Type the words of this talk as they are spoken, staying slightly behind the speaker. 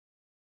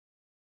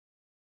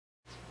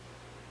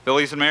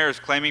Fillies and Mares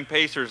claiming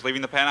Pacers,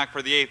 leaving the paddock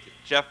for the 8th.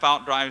 Jeff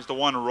Fout drives the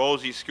 1,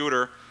 Rosie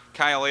Scooter.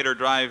 Kyle Ater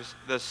drives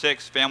the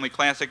 6, Family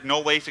Classic.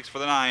 No Lasix for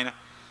the 9,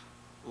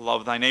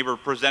 Love Thy Neighbor.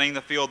 Presenting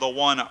the field, the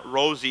 1,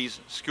 Rosie's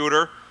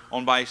Scooter,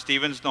 owned by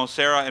Stevens,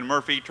 Nocera, and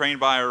Murphy, trained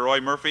by Roy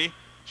Murphy.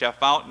 Jeff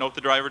Fout, note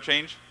the driver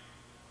change.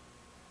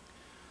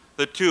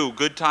 The 2,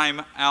 Good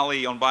Time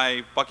Alley, owned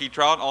by Bucky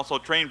Trout, also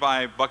trained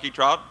by Bucky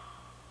Trout,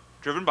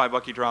 driven by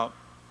Bucky Trout.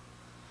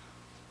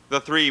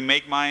 The 3,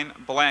 Make Mine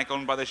Black,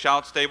 owned by the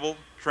Shout Stable,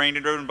 trained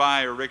and driven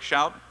by Rick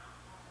Shout.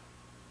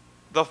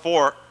 The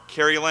 4,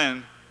 Carrie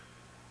Lynn.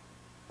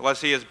 The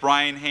lessee is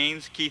Brian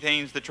Haynes, Keith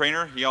Haynes, the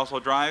trainer. He also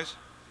drives.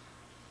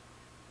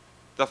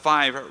 The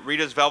 5,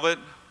 Rita's Velvet,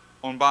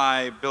 owned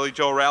by Billy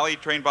Joe Rally,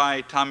 trained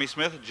by Tommy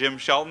Smith, Jim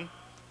Shelton.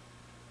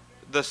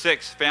 The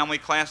 6, Family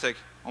Classic,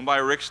 owned by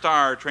Rick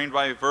Starr, trained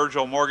by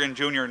Virgil Morgan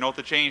Jr. Note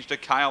the change to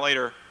Kyle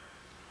Ater.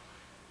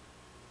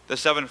 The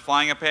 7,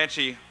 Flying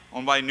Apache,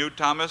 owned by Newt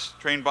Thomas,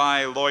 trained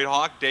by Lloyd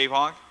Hawk, Dave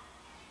Hawk.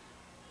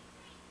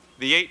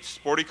 The 8,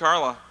 Sporty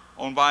Carla,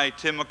 owned by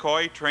Tim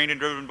McCoy, trained and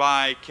driven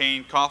by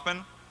Kane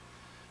Kaufman.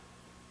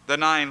 The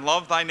 9,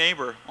 Love Thy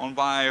Neighbor, owned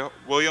by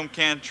William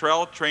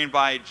Cantrell, trained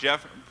by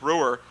Jeff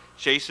Brewer.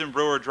 Jason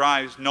Brewer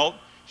drives. Note,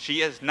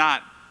 she is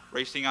not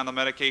racing on the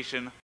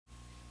medication.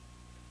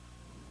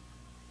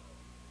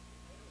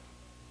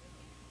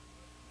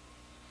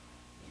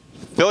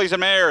 Fillies and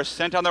Mares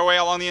sent on their way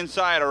along the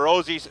inside.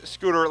 Rosie's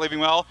Scooter leaving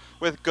well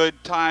with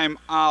Good Time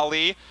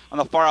Ali. On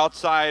the far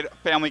outside,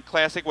 Family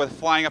Classic with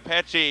Flying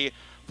Apache.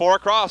 4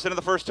 across into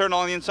the first turn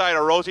along the inside.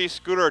 Rosie's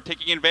Scooter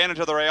taking advantage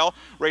of the rail.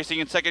 Racing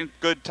in second,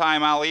 Good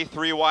Time Ali.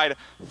 3 wide,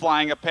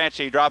 Flying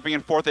Apache. Dropping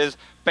in fourth is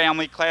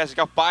Family Classic.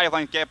 A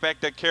 5-length gap back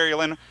to Carrie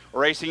Lynn.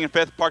 Racing in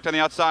fifth, parked on the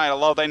outside.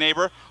 Love Thy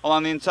Neighbor.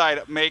 Along the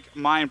inside, Make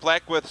Mine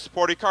Black with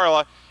Sporty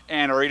Carla.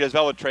 And Rita's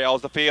Velvet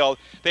trails the field.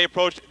 They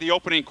approach the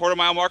opening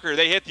quarter-mile marker.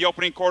 They hit the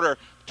opening quarter,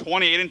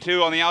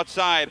 28-2 on the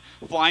outside.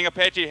 Flying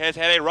Apache has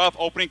had a rough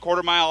opening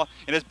quarter mile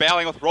and is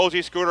battling with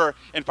Rosie Scooter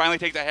and finally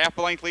takes a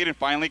half-length lead and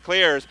finally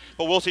clears.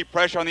 But we'll see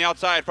pressure on the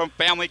outside from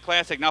Family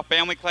Classic. Now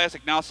Family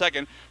Classic, now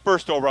second.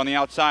 First over on the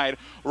outside.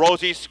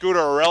 Rosie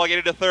Scooter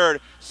relegated to third.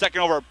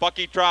 Second over,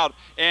 Bucky Trout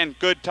and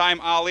Good Time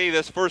Ali.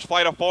 This first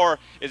flight of 4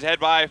 is ahead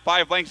by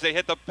 5 lengths. They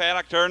hit the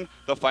paddock turn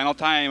the final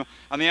time.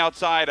 On the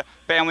outside,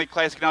 Family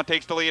Classic now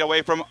takes the lead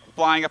away from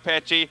Flying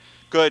Apache.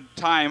 Good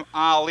Time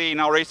Ali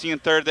now racing in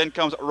third. Then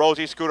comes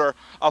Rosie Scooter.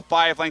 A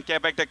 5-length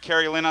gap back to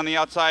Carrie Lynn on the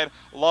outside.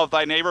 Love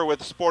Thy Neighbor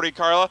with Sporty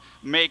Carla.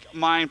 Make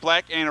Mine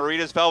Black and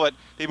Rita's Velvet.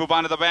 They move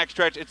on to the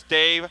backstretch. It's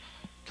Dave,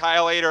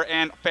 Kyle Ater,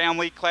 and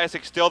Family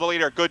Classic still the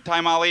leader. Good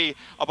Time Ali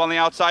up on the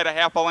outside, a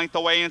half a length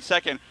away in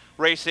second.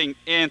 Racing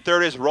in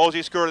third is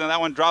Rosie Scooter, and that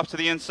one drops to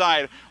the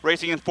inside.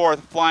 Racing in fourth,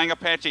 Flying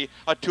Apache.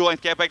 A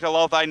 2-length gap back to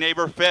Love Thy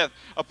Neighbor, fifth.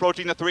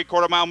 Approaching the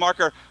 3/4 mile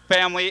marker,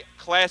 Family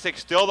Classic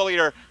still the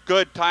leader.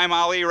 Good Time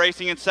Ali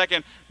racing in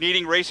second.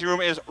 Needing racing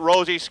room is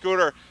Rosie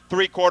Scooter.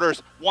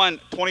 3/4,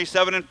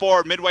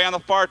 1:27.4, midway on the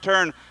far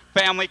turn.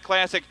 Family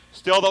Classic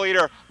still the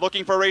leader.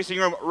 Looking for racing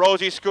room,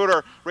 Rosie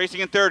Scooter. Racing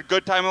in third,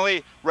 Good Time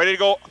Ali. Ready to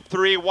go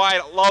 3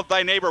 wide, Love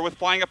Thy Neighbor with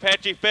Flying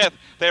Apache fifth.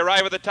 They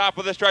arrive at the top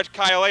of the stretch,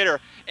 Kyle Ater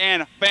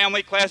and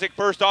Family Classic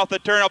first off the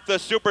turn up the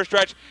super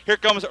stretch. Here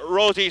comes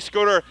Rosie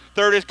Scooter.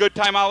 Third is Good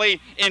Time Ali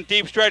in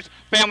deep stretch.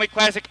 Family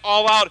Classic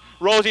all out.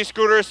 Rosie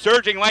Scooter is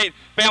surging late.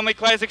 Family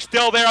Classic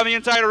still there on the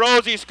inside of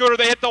Rosie Scooter.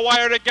 They hit the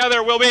wire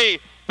together. Will be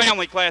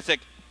Family Classic.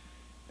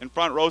 In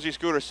front, Rosie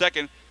Scooter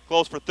second.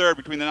 Close for third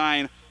between the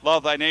 9,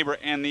 Love Thy Neighbor,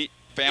 and the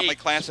Family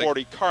Classic.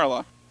 Sporty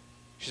Carla.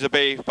 She's a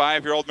bay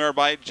 5-year-old mare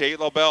by Jay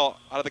LaBelle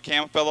out of the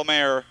Campfellow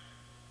mare.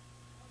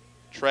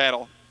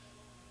 Traddle.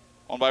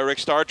 Owned by Rick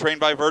Starr, trained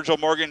by Virgil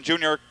Morgan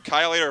Jr.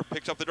 Kyle Ater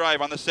picks up the drive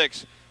on the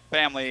 6,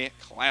 Family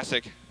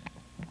Classic.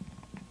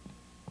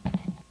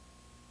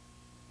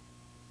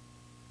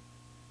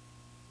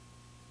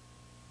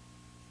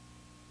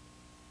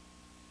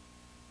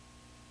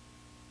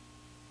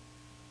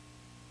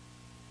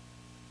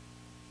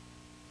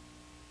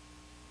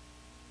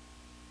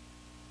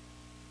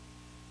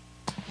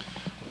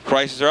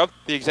 Prices are up.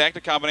 The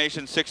exacta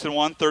combination 6 and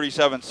 1,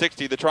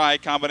 $37.60. The try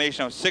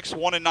combination of 6,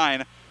 1, and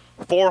 9,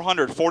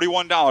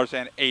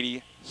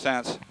 $441.80.